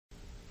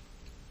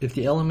If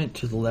the element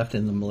to the left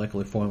in the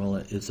molecular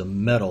formula is a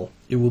metal,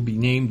 it will be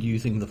named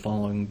using the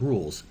following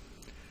rules.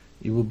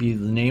 It will be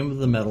the name of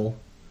the metal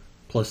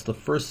plus the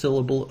first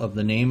syllable of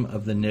the name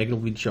of the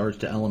negatively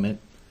charged element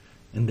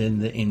and then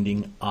the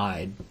ending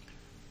 "ide."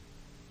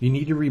 You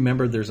need to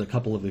remember there's a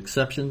couple of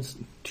exceptions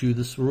to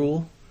this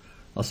rule.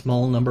 A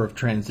small number of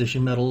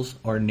transition metals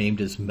are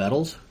named as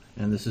metals,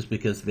 and this is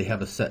because they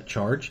have a set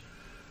charge.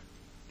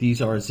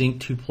 These are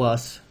zinc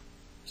 2+,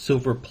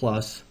 silver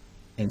plus,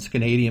 and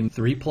scandium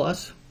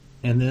 3+.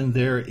 And then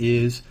there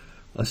is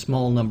a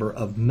small number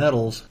of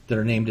metals that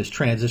are named as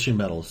transition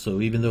metals. So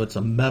even though it's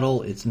a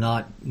metal, it's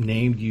not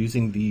named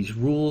using these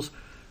rules.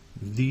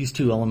 These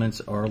two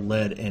elements are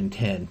lead and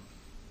tin.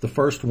 The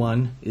first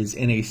one is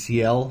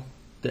NaCl.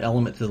 The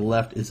element to the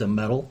left is a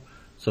metal,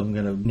 so I'm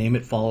going to name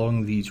it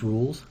following these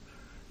rules.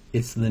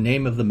 It's the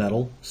name of the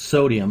metal,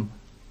 sodium,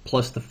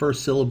 plus the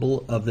first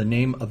syllable of the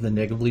name of the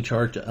negatively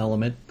charged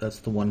element. That's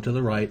the one to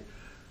the right.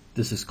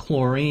 This is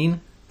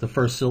chlorine. The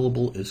first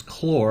syllable is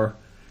chlor,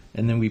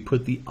 and then we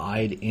put the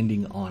 "ide"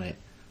 ending on it.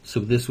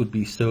 So this would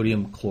be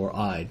sodium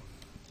chloride.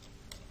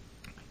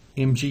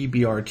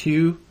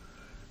 MgBr2,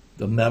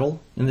 the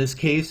metal in this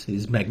case,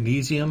 is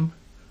magnesium.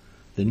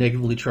 The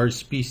negatively charged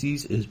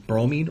species is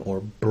bromine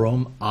or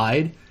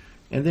bromide.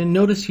 And then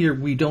notice here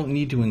we don't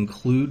need to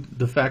include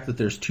the fact that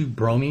there's two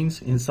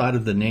bromines inside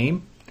of the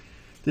name.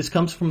 This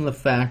comes from the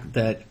fact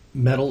that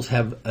metals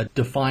have a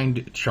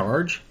defined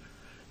charge.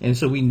 And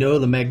so we know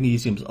the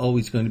magnesium is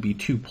always going to be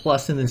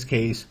 2+ in this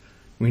case.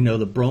 We know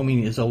the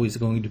bromine is always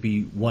going to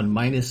be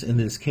 1- in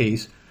this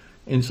case.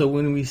 And so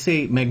when we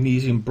say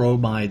magnesium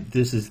bromide,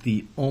 this is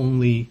the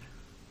only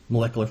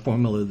molecular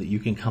formula that you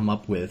can come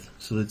up with.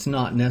 So it's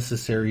not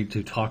necessary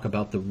to talk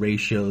about the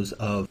ratios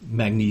of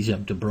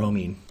magnesium to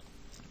bromine.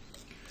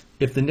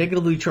 If the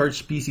negatively charged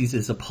species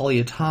is a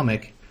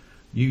polyatomic,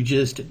 you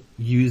just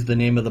use the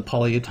name of the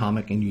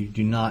polyatomic and you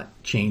do not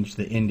change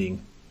the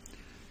ending.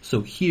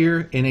 So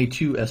here,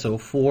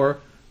 Na2SO4,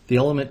 the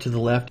element to the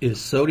left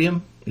is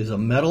sodium, is a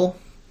metal.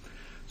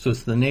 So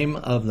it's the name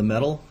of the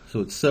metal, so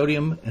it's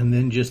sodium, and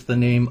then just the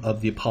name of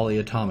the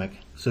polyatomic,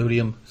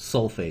 sodium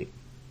sulfate.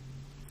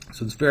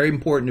 So it's very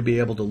important to be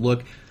able to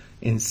look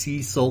and see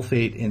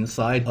sulfate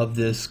inside of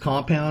this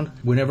compound.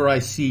 Whenever I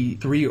see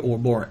 3 or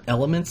more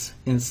elements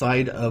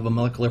inside of a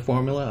molecular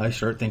formula, I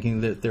start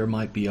thinking that there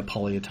might be a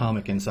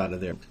polyatomic inside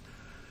of there.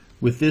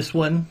 With this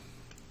one,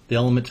 the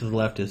element to the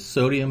left is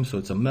sodium, so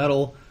it's a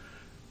metal.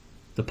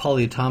 The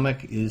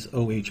polyatomic is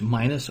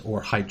OH-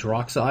 or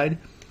hydroxide.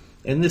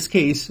 In this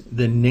case,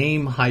 the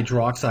name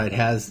hydroxide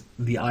has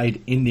the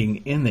 "ide" ending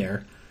in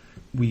there.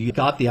 We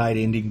got the "ide"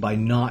 ending by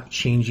not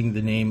changing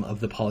the name of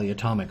the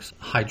polyatomics.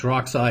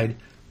 Hydroxide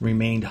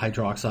remained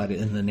hydroxide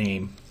in the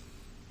name.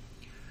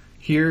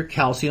 Here,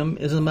 calcium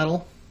is a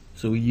metal,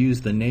 so we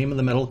use the name of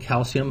the metal,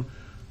 calcium,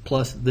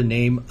 plus the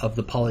name of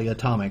the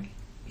polyatomic.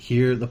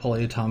 Here, the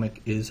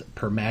polyatomic is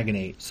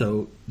permanganate,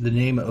 so the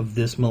name of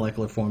this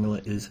molecular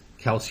formula is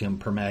calcium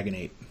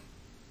permanganate.